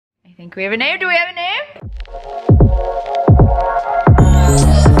think we have a name. Do we have a name?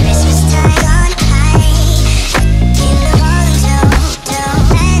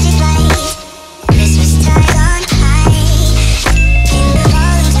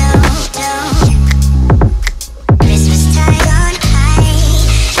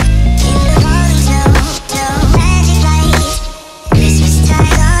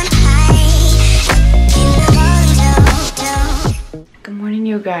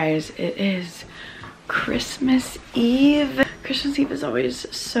 You guys, it is Christmas Eve. Christmas Eve is always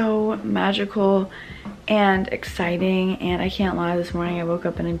so magical and exciting, and I can't lie, this morning I woke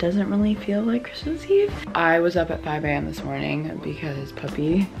up and it doesn't really feel like Christmas Eve. I was up at 5 a.m. this morning because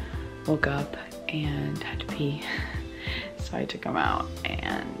puppy woke up and had to pee. So I took him out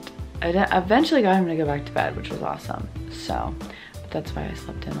and I eventually got him to go back to bed, which was awesome. So that's why I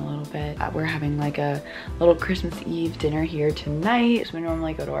slept in a little bit. We're having like a little Christmas Eve dinner here tonight. So we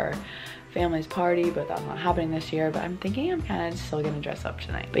normally go to our family's party, but that's not happening this year. But I'm thinking I'm kind of still gonna dress up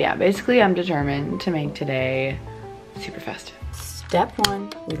tonight. But yeah, basically I'm determined to make today super festive. Step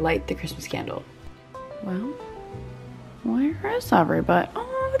one, we light the Christmas candle. Well, where is everybody?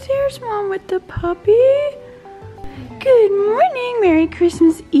 Oh, there's Mom with the puppy. Good morning, Merry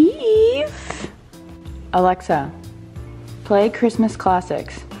Christmas Eve. Alexa, play Christmas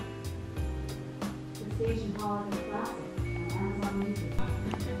classics.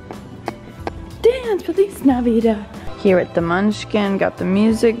 Dance Feliz Navidad. Here at the Munchkin, got the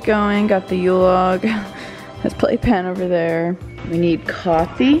music going, got the Yule log. There's playpen over there. We need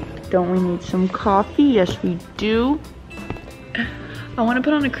coffee. Don't we need some coffee? Yes, we do. I want to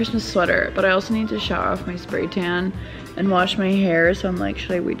put on a Christmas sweater, but I also need to shower off my spray tan and wash my hair. So I'm like,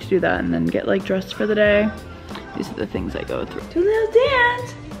 should I wait to do that and then get like dressed for the day? These are the things I go through. Do a little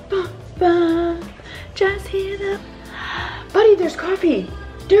dance. Bum, bum. Just hear the... Buddy, there's coffee.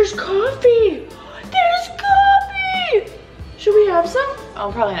 There's coffee. There's coffee. Should we have some?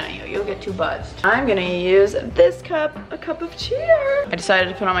 Oh, probably not you. You'll get too buzzed. I'm gonna use this cup, a cup of cheer. I decided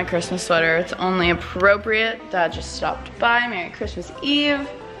to put on my Christmas sweater. It's only appropriate. Dad just stopped by. Merry Christmas Eve.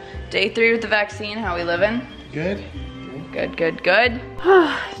 Day 3 with the vaccine. How we living? Good. Good, good, good.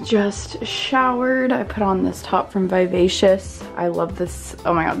 Just showered. I put on this top from Vivacious. I love this.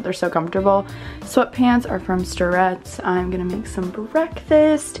 Oh my god, they're so comfortable. Sweatpants are from Sturetz. I'm gonna make some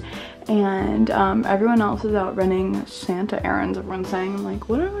breakfast. And everyone else is out running Santa errands. Everyone's saying, I'm like,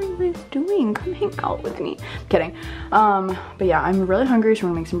 what are you guys doing? Come hang out with me. Kidding. But yeah, I'm really hungry, so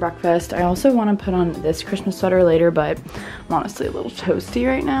I'm gonna make some breakfast. I also want to put on this Christmas sweater later, but I'm honestly a little toasty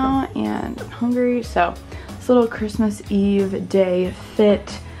right now and I'm hungry. So this little Christmas Eve day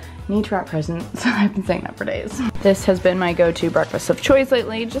fit. Need to wrap presents. I've been saying that for days. This has been my go-to breakfast of choice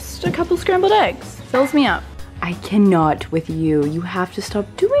lately. Just a couple scrambled eggs. Fills me up. I cannot with you. You have to stop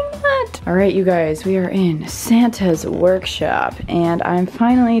doing that. All right, you guys, we are in Santa's workshop and I'm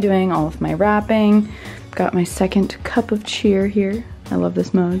finally doing all of my wrapping. Got my second cup of cheer here. I love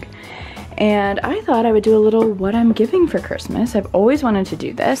this mug. And I thought I would do a little what I'm giving for Christmas. I've always wanted to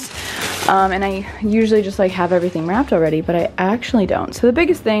do this. And I usually just like have everything wrapped already, but I actually don't. So the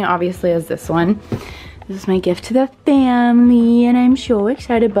biggest thing obviously is this one. This is my gift to the family and I'm so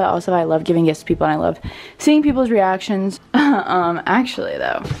excited, but also I love giving gifts to people and I love seeing people's reactions. Actually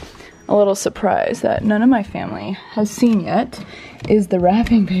though, a little surprise that none of my family has seen yet is the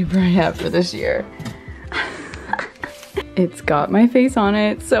wrapping paper I have for this year. It's got my face on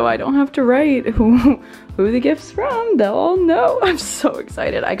it, so I don't have to write who the gift's from. They'll all know. I'm so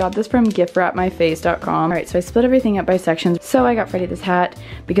excited. I got this from giftwrapmyface.com. All right, so I split everything up by sections. So I got Freddie this hat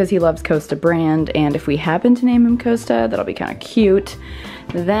because he loves Costa brand, and if we happen to name him Costa, that'll be kind of cute.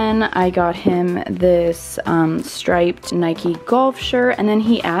 Then I got him this striped Nike golf shirt, and then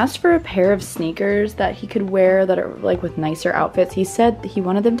he asked for a pair of sneakers that he could wear that are like with nicer outfits. He said he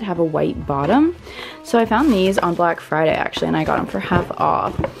wanted them to have a white bottom. So I found these on Black Friday actually, and I got them for half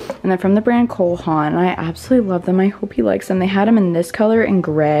off. And they're from the brand Cole Haan, and I absolutely love them. I hope he likes them. They had them in this color and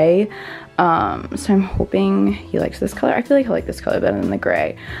gray. So I'm hoping he likes this color. I feel like he'll like this color better than the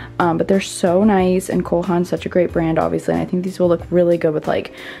gray. But they're so nice, and Cole Haan's such a great brand, obviously, and I think these will look really good with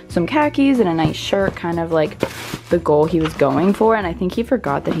like some khakis and a nice shirt, kind of like the goal he was going for. And I think he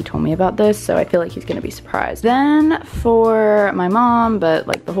forgot that he told me about this, so I feel like he's gonna be surprised. Then for my mom, but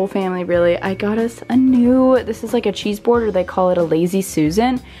like the whole family really, I got us a new, this is like a cheese board, or they call it a Lazy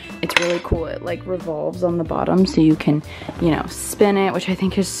Susan. It's really cool. It like revolves on the bottom so you can, you know, spin it, which I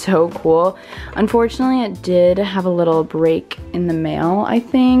think is so cool. Unfortunately, it did have a little break in the mail, I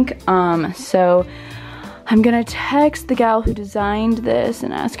think. So I'm gonna text the gal who designed this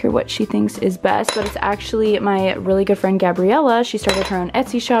and ask her what she thinks is best, but it's actually my really good friend Gabriella. She started her own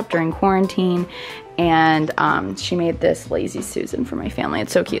Etsy shop during quarantine, and she made this Lazy Susan for my family.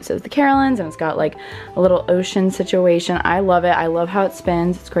 It's so cute. It says the Carolines, and it's got like a little ocean situation. I love it. I love how it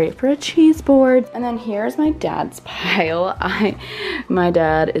spins. It's great for a cheese board. And then here's my dad's pile. My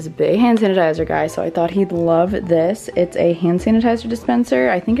dad is a big hand sanitizer guy, so I thought he'd love this. It's a hand sanitizer dispenser.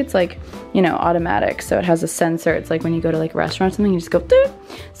 I think it's like, you know, automatic, so it has a sensor. It's like when you go to like a restaurant or something, you just go doot.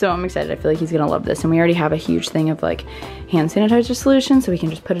 So I'm excited. I feel like he's gonna love this. And we already have a huge thing of like hand sanitizer solution, so we can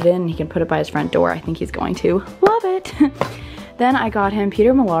just put it in and he can put it by his front door. I think he's going to love it. Then I got him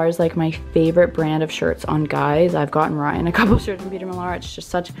Peter Millar's, like my favorite brand of shirts on guys. I've gotten Ryan a couple shirts from Peter Millar. It's just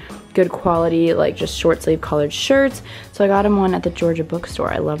such good quality, like just short sleeve colored shirts. So I got him one at the Georgia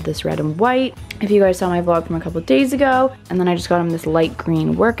bookstore. I love this red and white. If you guys saw my vlog from a couple days ago. And then I just got him this light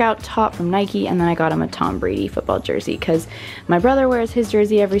green workout top from Nike, and then I got him a Tom Brady football jersey because my brother wears his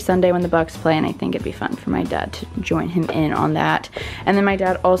jersey every Sunday when the Bucks play, and I think it'd be fun for my dad to join him in on that. And then my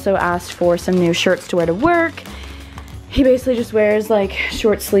dad also asked for some new shirts to wear to work. He basically just wears like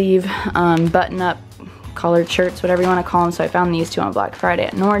short sleeve, button up collared shirts, whatever you want to call them. So I found these two on Black Friday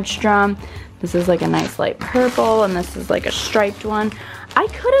at Nordstrom. This is like a nice light purple, and this is like a striped one. I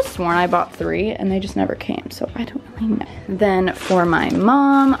could have sworn I bought 3 and they just never came, so I don't really know. Then for my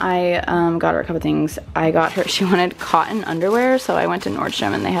mom, I got her a couple things. I got her, she wanted cotton underwear, so I went to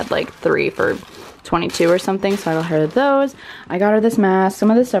Nordstrom and they had like 3 for 22 or something, so I got her those. I got her this mask. Some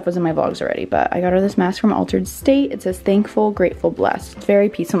of this stuff was in my vlogs already, but I got her this mask from Altered State. It says thankful, grateful, blessed. It's very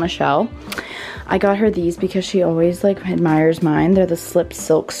peaceful Michelle. I got her these because she always like admires mine. They're the slip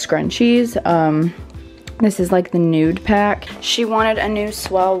silk scrunchies. This is like the nude pack. She wanted a new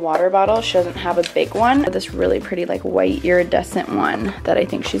Swell water bottle. She doesn't have a big one. This really pretty like white iridescent one that I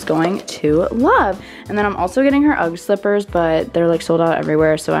think she's going to love. And then I'm also getting her UGG slippers, but they're like sold out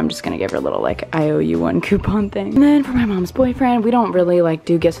everywhere, so I'm just gonna give her a little like I owe you one coupon thing. And then for my mom's boyfriend, we don't really like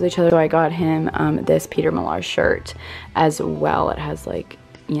do gifts with each other, so I got him this Peter Millar shirt as well. It has like,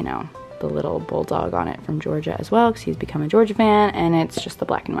 you know, the little bulldog on it from Georgia as well, because he's become a Georgia fan, and it's just the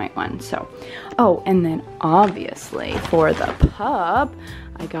black and white one. So, oh, and then obviously for the pup,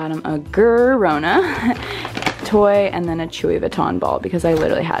 I got him a Gurrona toy and then a Chewy Vuitton ball because I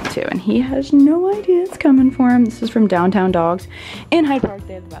literally had to, and he has no idea it's coming for him. This is from Downtown Dogs in Hyde Park.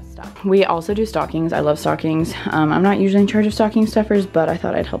 They have the best stuff. We also do stockings. I love stockings. I'm not usually in charge of stocking stuffers, but I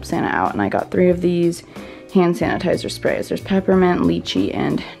thought I'd help Santa out, and I got 3 of these hand sanitizer sprays. There's peppermint, lychee,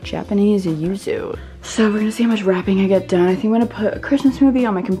 and Japanese yuzu. So we're gonna see how much wrapping I get done. I think I'm gonna put a Christmas movie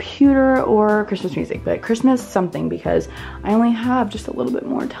on my computer or Christmas music, but Christmas something because I only have just a little bit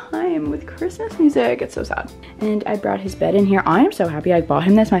more time with Christmas music. It's so sad. And I brought his bed in here. I am so happy I bought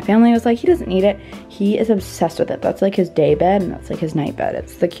him this. My family was like, he doesn't need it. He is obsessed with it. That's like his day bed and that's like his night bed.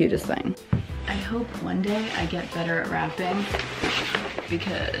 It's the cutest thing. I hope one day I get better at wrapping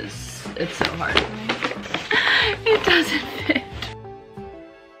because it's so hard for me. It doesn't fit.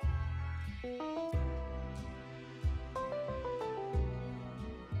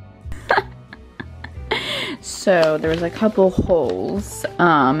 So there was a couple holes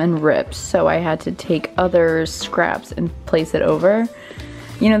and rips, so I had to take other scraps and place it over.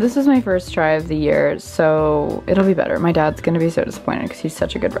 You know, this is my first try of the year, so it'll be better. My dad's gonna be so disappointed because he's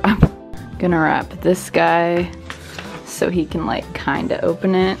such a good wrap. Gonna wrap this guy so he can like kinda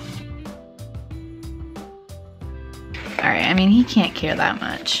open it. Alright, I mean, he can't care that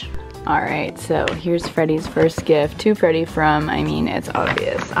much. Alright, so here's Freddie's first gift to Freddie from, I mean, it's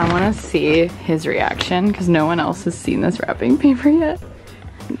obvious. I want to see his reaction because no one else has seen this wrapping paper yet.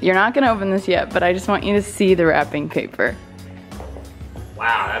 You're not going to open this yet, but I just want you to see the wrapping paper.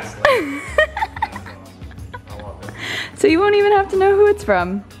 Wow, that's like, I love it. So you won't even have to know who it's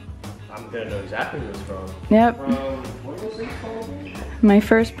from. I'm going to know exactly who it's from. Yep. What was it called? My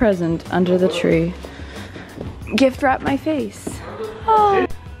first present under the tree. Gift wrap my face. Oh.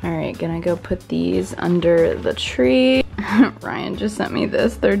 Alright, gonna go put these under the tree. Ryan just sent me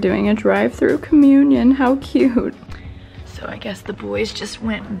this. They're doing a drive-through communion. How cute. So I guess the boys just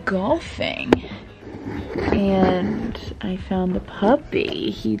went golfing. And I found the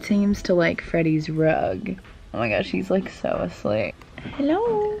puppy. He seems to like Freddie's rug. Oh my gosh, he's like so asleep.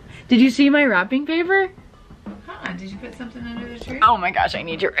 Hello. Did you see my wrapping paper? Huh, did you put something under the tree? Oh my gosh, I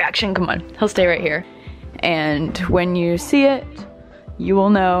need your reaction. Come on, he'll stay right here. And when you see it, you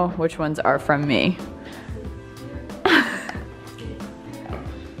will know which ones are from me. I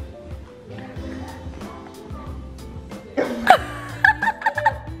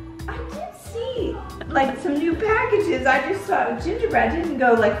did see. like some new packages. I just saw gingerbread. I didn't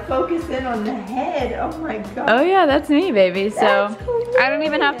go like focus in on the head. Oh my god. Oh yeah, that's me, baby. So That's I don't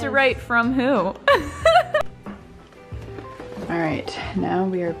even have to write from who. All right, now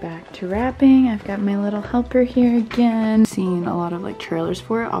we are back to wrapping. I've got my little helper here again. Seen a lot of like trailers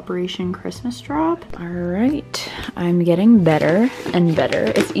for it, Operation Christmas Drop. All right, I'm getting better and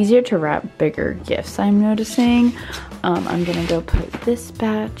better. It's easier to wrap bigger gifts, I'm noticing. I'm gonna go put this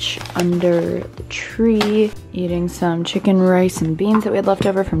batch under the tree, eating some chicken, rice, and beans that we had left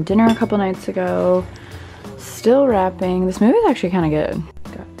over from dinner a couple nights ago. Still wrapping. This movie is actually kind of good.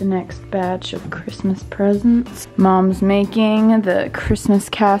 Got the next batch of Christmas presents. Mom's making the Christmas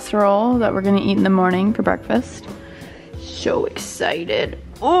casserole that we're gonna eat in the morning for breakfast. So excited.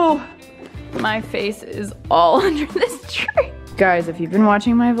 Oh, my face is all under this tree. Guys, if you've been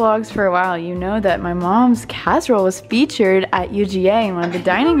watching my vlogs for a while, you know that my mom's casserole was featured at UGA in one of the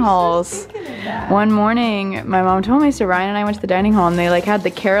dining halls. One morning, my mom told me, so Ryan and I went to the dining hall and they like had the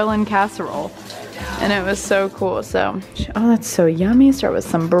Carolyn casserole. And it was so cool. So, oh, that's so yummy. Start with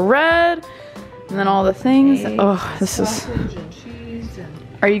some bread and then all the things. Oh, this is.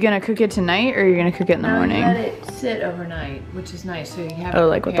 Are you gonna cook it tonight or are you gonna cook it in the morning? Let it sit overnight, which is nice. So you have. Oh,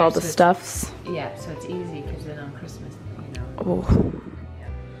 like with all the stuffs? Yeah, so it's easy because then on Christmas, you know. Oh.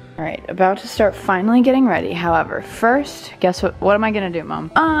 All right, about to start finally getting ready. However, first, guess what? What am I gonna do,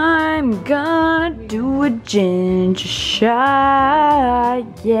 Mom? I'm gonna do a ginger shot,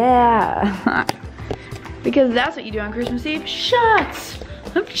 yeah. Because that's what you do on Christmas Eve. Shots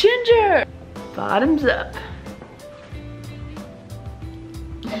of ginger. Bottoms up.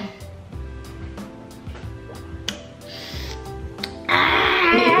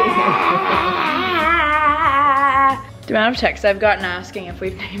 The amount of texts I've gotten asking if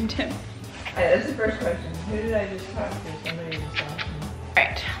we've named him. That's the first question. Who did I just talk to? Somebody was talking.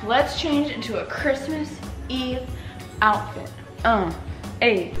 Alright, let's change into a Christmas Eve outfit.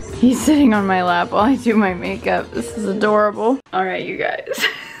 Hey. He's sitting on my lap while I do my makeup. This is adorable. Alright, you guys.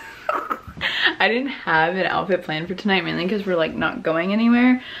 I didn't have an outfit planned for tonight, mainly because we're like not going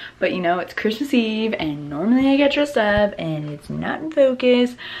anywhere. But you know, it's Christmas Eve and normally I get dressed up and it's not in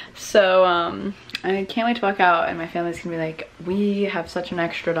focus. So I can't wait to walk out and my family's gonna be like, we have such an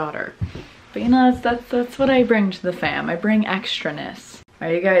extra daughter. But you know, that's what I bring to the fam. I bring extraness.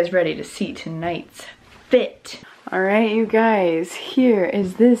 Are you guys ready to see tonight's fit? All right, you guys, here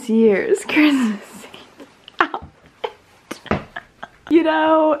is this year's Christmas Eve outfit. You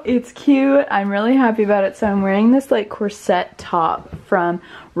know, it's cute. I'm really happy about it. So I'm wearing this like corset top from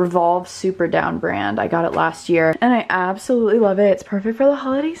Revolve Super Down brand. I got it last year and I absolutely love it. It's perfect for the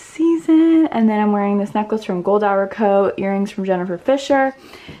holiday season. And then I'm wearing this necklace from Gold Hour Co., earrings from Jennifer Fisher,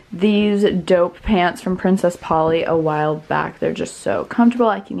 these dope pants from Princess Polly a while back. They're just so comfortable.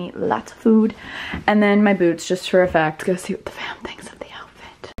 I can eat lots of food. And then my boots just for effect. Go see what the fam thinks of the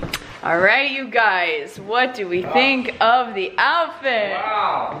outfit. All right, you guys, what do we think of the outfit?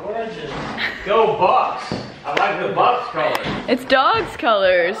 Wow, gorgeous. Go Bucks. I like the Bucks color. It's dog's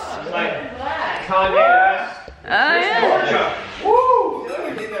colors. It's like Kanye-esque. Oh yeah. Woo!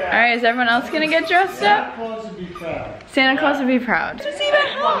 Alright, is everyone else gonna get dressed up? Santa Claus would be proud.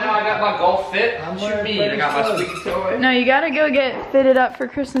 Well, now I got my golf fit. Shoot me. I got my squeaky toy. No, you gotta go get fitted up for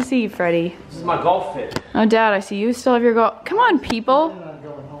Christmas Eve, Freddie. This is my golf fit. Oh, Dad, I see you still have your golf. Come on, people.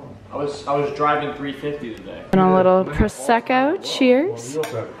 I was driving 350 today. And a little Prosecco. Cheers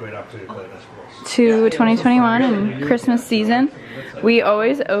to 2021 and Christmas season. We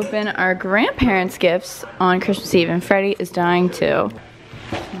always open our grandparents' gifts on Christmas Eve, and Freddie is dying too.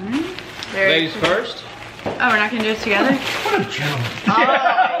 Ladies first. Oh, we're not gonna do it together? What a gentleman.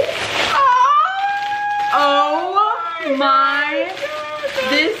 Oh my,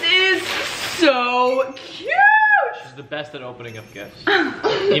 this is so cute. She's the best at opening up gifts.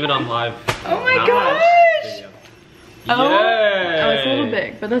 Even on live. Oh my gosh. Oh, it's a little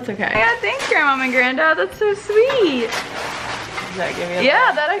big, but that's okay. Yeah, thanks, Grandmom and Granddad. That's so sweet. Does that give me a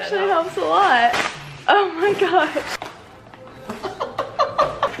Yeah, that actually helps a lot. Oh my gosh.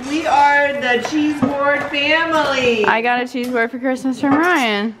 We are the cheese board family. I got a cheese board for Christmas from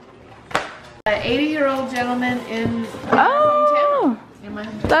Ryan. An 80-year-old gentleman in Oh, in my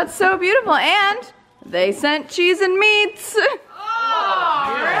hometown. that's so beautiful. And they sent cheese and meats.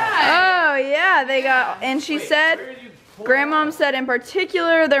 Oh yeah, they got, and she said, Grandmom said in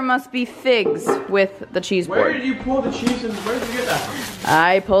particular, there must be figs with the cheese board. Where did you pull the cheese and where did you get that from?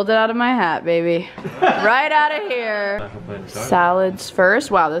 I pulled it out of my hat, baby. Right out of here. Salads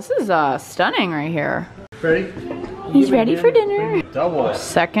first. Wow, this is stunning right here. Ready? He's ready for dinner. Double.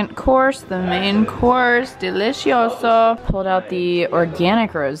 Second course, the main course, delicioso. Pulled out the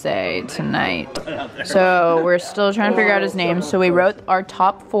organic rosé tonight. So we're still trying to figure out his name. So we wrote our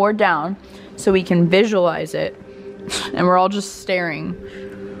top 4 down so we can visualize it. And we're all just staring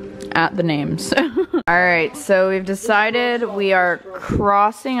at the names. Alright, so we've decided we are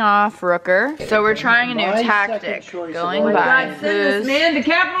crossing off Rooker. So we're trying a new tactic. Going by Send this man to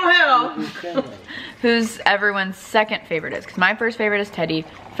Capitol Hill. who's everyone's second favorite is. Because my first favorite is Teddy,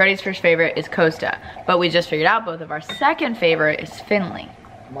 Freddie's first favorite is Costa. But we just figured out both of our second favorite is Finley.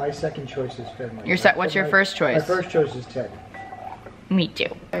 My second choice is Finley. What's your first choice? My first choice is Ted. Me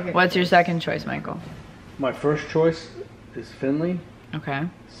too. What's your second choice, Michael? My first choice is Finley. Okay.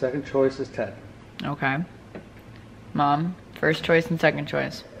 Second choice is Ted. Okay. Mom, first choice and second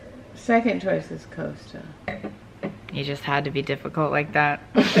choice. Second choice is Costa. You just had to be difficult like that.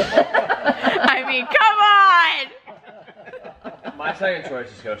 I mean, come on! My second choice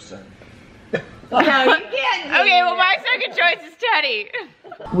is Costa. No, you can't. Okay, well my second choice is Teddy.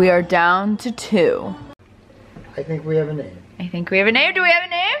 We are down to 2. I think we have a name. I think we have a name. Do we have a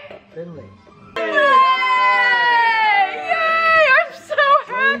name? Finley. Yay! I'm so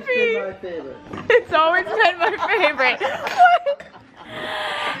happy. My favorite. It's always been my favorite. What?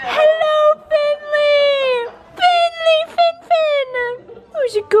 Hello, Finley! Finley!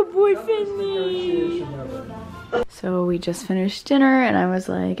 Who's a good boy, Finley? So we just finished dinner and I was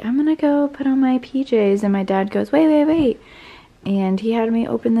like, I'm gonna go put on my PJs, and my dad goes, wait. And he had me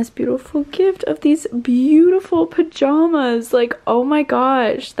open this beautiful gift of these beautiful pajamas. Like, oh my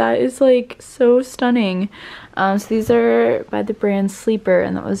gosh, that is like so stunning. So these are by the brand Sleeper,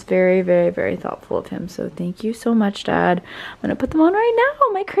 and that was very, very, very thoughtful of him. So thank you so much, Dad. I'm gonna put them on right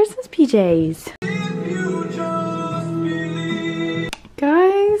now, my Christmas PJs.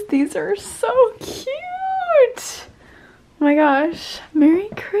 Guys, these are so cute. Oh my gosh, Merry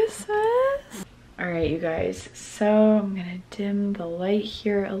Christmas. Alright, you guys, so I'm gonna dim the light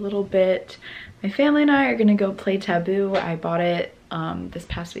here a little bit. My family and I are gonna go play Taboo. I bought it this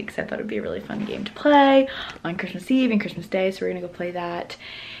past week because I thought it would be a really fun game to play on Christmas Eve and Christmas Day, so we're gonna go play that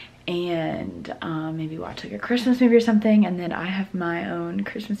and maybe watch like a Christmas movie or something. And then I have my own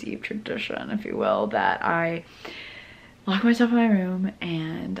Christmas Eve tradition, if you will, that I lock myself in my room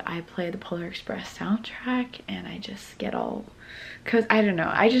and I play the Polar Express soundtrack, and I just get all, cause I don't know,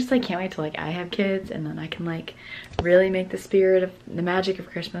 I just like can't wait till like I have kids, and then I can like really make the spirit of the magic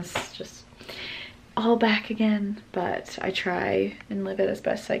of Christmas just all back again. But I try and live it as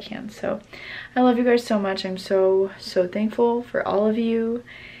best as I can. So I love you guys so much. I'm so thankful for all of you,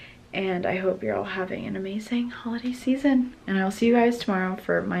 and I hope you're all having an amazing holiday season, and I'll see you guys tomorrow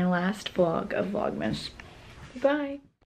for my last vlog of Vlogmas. Bye.